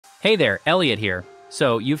Hey there, Elliot here.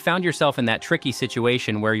 So, you've found yourself in that tricky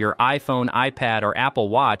situation where your iPhone, iPad, or Apple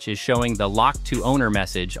Watch is showing the lock to owner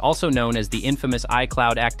message, also known as the infamous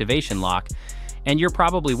iCloud activation lock, and you're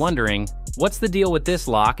probably wondering, what's the deal with this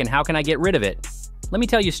lock and how can I get rid of it? Let me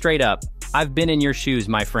tell you straight up, I've been in your shoes,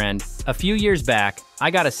 my friend. A few years back,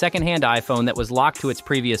 I got a secondhand iPhone that was locked to its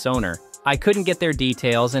previous owner. I couldn't get their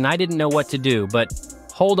details and I didn't know what to do, but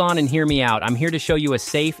hold on and hear me out. I'm here to show you a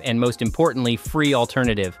safe and, most importantly, free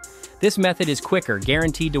alternative. This method is quicker,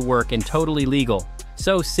 guaranteed to work, and totally legal.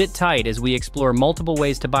 So sit tight as we explore multiple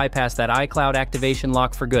ways to bypass that iCloud activation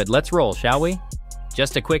lock for good. Let's roll, shall we?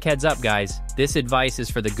 Just a quick heads up, guys. This advice is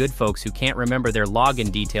for the good folks who can't remember their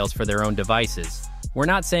login details for their own devices. We're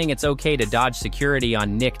not saying it's okay to dodge security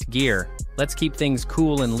on nicked gear. Let's keep things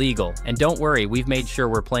cool and legal. And don't worry, we've made sure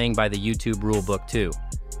we're playing by the YouTube rulebook too.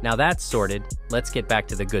 Now that's sorted, let's get back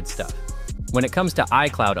to the good stuff. When it comes to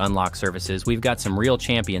iCloud unlock services, we've got some real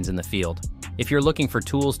champions in the field. If you're looking for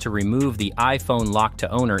tools to remove the iPhone lock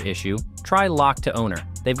to owner issue, try Lock to Owner.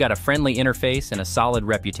 They've got a friendly interface and a solid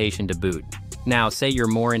reputation to boot. Now, say you're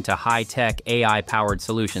more into high-tech, AI-powered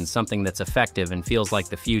solutions, something that's effective and feels like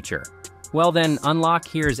the future. Well then, Unlock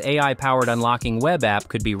Here's AI-powered unlocking web app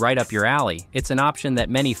could be right up your alley. It's an option that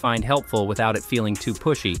many find helpful without it feeling too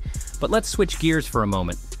pushy. But let's switch gears for a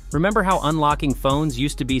moment. Remember how unlocking phones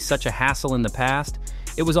used to be such a hassle in the past?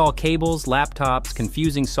 It was all cables, laptops,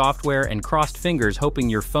 confusing software, and crossed fingers hoping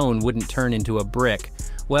your phone wouldn't turn into a brick.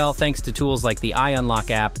 Well, thanks to tools like the iUnlock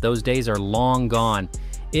app, those days are long gone.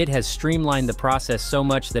 It has streamlined the process so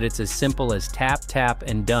much that it's as simple as tap, tap,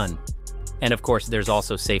 and done. And of course, there's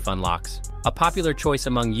also Safe Unlocks. A popular choice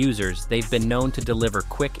among users, they've been known to deliver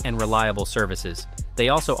quick and reliable services. They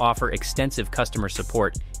also offer extensive customer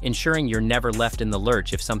support, ensuring you're never left in the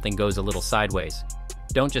lurch if something goes a little sideways.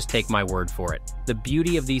 Don't just take my word for it. The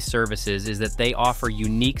beauty of these services is that they offer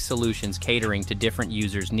unique solutions catering to different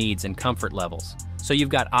users' needs and comfort levels. So you've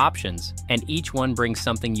got options, and each one brings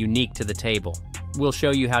something unique to the table. We'll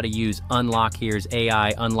show you how to use Unlock Here's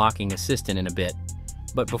AI unlocking assistant in a bit.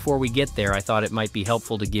 But before we get there, I thought it might be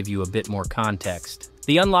helpful to give you a bit more context.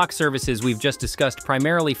 The unlock services we've just discussed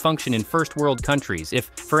primarily function in first world countries. If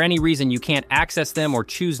for any reason you can't access them or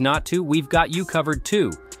choose not to, we've got you covered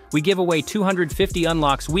too. We give away 250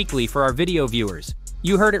 unlocks weekly for our video viewers.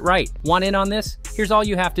 You heard it right. Want in on this? Here's all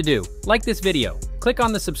you have to do. Like this video. Click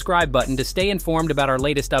on the subscribe button to stay informed about our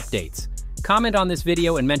latest updates. Comment on this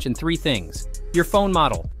video and mention 3 things. Your phone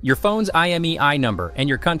model, your phone's IMEI number, and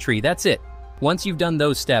your country. That's it. Once you've done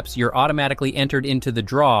those steps, you're automatically entered into the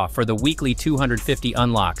draw for the weekly 250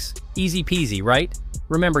 unlocks. Easy peasy, right?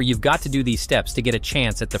 Remember, you've got to do these steps to get a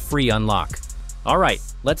chance at the free unlock. Alright,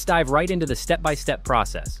 let's dive right into the step-by-step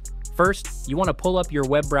process. First, you want to pull up your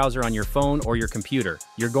web browser on your phone or your computer.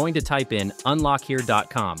 You're going to type in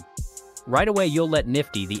unlockhere.com. Right away, you'll let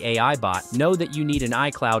Nifty, the AI bot, know that you need an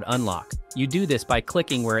iCloud unlock. You do this by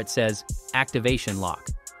clicking where it says Activation Lock.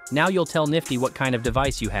 Now you'll tell Nifty what kind of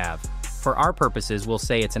device you have. For our purposes, we'll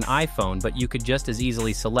say it's an iPhone, but you could just as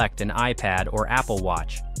easily select an iPad or Apple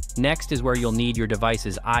Watch. Next is where you'll need your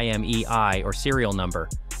device's IMEI or serial number.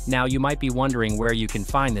 Now you might be wondering where you can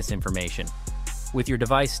find this information. With your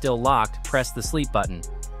device still locked, press the sleep button.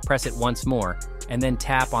 Press it once more, and then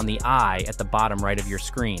tap on the I at the bottom right of your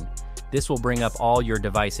screen. This will bring up all your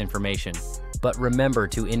device information. But remember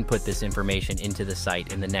to input this information into the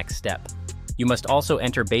site in the next step. You must also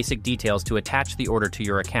enter basic details to attach the order to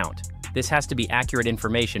your account. This has to be accurate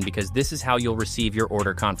information because this is how you'll receive your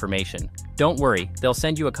order confirmation. Don't worry, they'll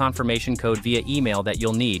send you a confirmation code via email that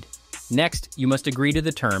you'll need. Next, you must agree to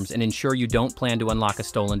the terms and ensure you don't plan to unlock a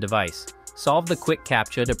stolen device. Solve the quick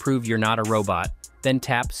CAPTCHA to prove you're not a robot, then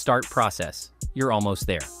tap Start Process. You're almost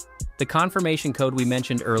there. The confirmation code we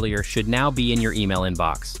mentioned earlier should now be in your email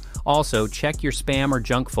inbox. Also, check your spam or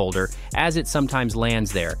junk folder as it sometimes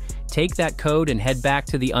lands there. Take that code and head back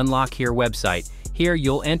to the Unlock Here website. Here,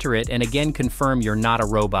 you'll enter it and again confirm you're not a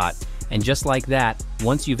robot. And just like that,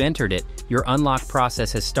 once you've entered it, your unlock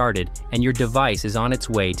process has started and your device is on its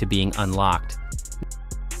way to being unlocked.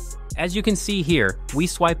 As you can see here, we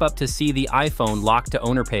swipe up to see the iPhone lock to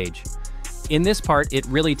owner page. In this part, it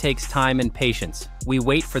really takes time and patience. We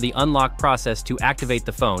wait for the unlock process to activate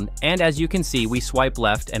the phone, and as you can see, we swipe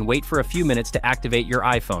left and wait for a few minutes to activate your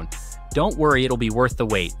iPhone. Don't worry, it'll be worth the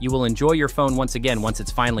wait. You will enjoy your phone once again once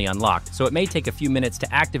it's finally unlocked, so it may take a few minutes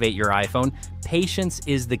to activate your iPhone. Patience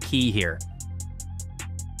is the key here.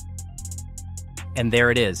 And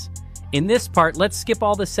there it is. In this part, let's skip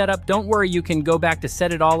all the setup. Don't worry, you can go back to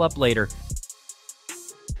set it all up later.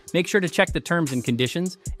 Make sure to check the terms and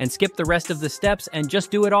conditions and skip the rest of the steps and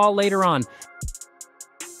just do it all later on.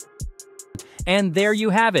 And there you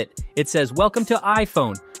have it. It says, "Welcome to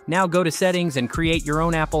iPhone." Now go to Settings and create your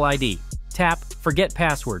own Apple ID. Tap Forget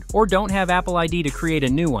Password, or don't have Apple ID to create a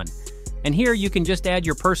new one. And here you can just add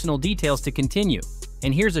your personal details to continue.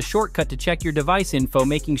 And here's a shortcut to check your device info,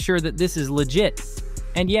 making sure that this is legit.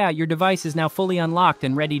 And yeah, your device is now fully unlocked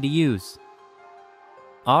and ready to use.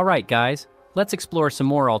 Alright guys, let's explore some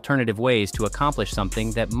more alternative ways to accomplish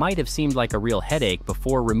something that might have seemed like a real headache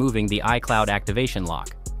before removing the iCloud activation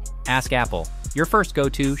lock. Ask Apple. Your first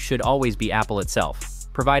go-to should always be Apple itself.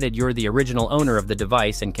 Provided you're the original owner of the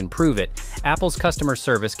device and can prove it, Apple's customer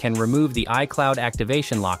service can remove the iCloud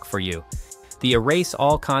activation lock for you. The Erase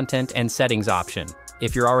All Content and Settings option.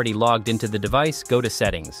 If you're already logged into the device, go to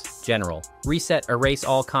Settings, General, Reset Erase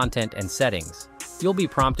All Content and Settings. You'll be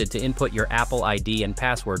prompted to input your Apple ID and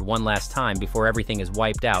password one last time before everything is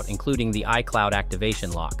wiped out, including the iCloud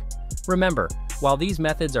activation lock. Remember, while these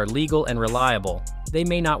methods are legal and reliable, they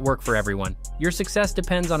may not work for everyone. Your success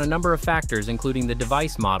depends on a number of factors, including the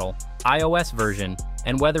device model, iOS version,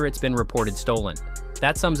 and whether it's been reported stolen.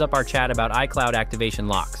 That sums up our chat about iCloud activation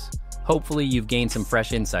locks. Hopefully you've gained some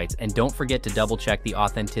fresh insights, and don't forget to double-check the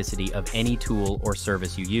authenticity of any tool or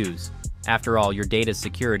service you use. After all, your data's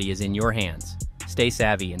security is in your hands. Stay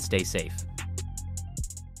savvy and stay safe.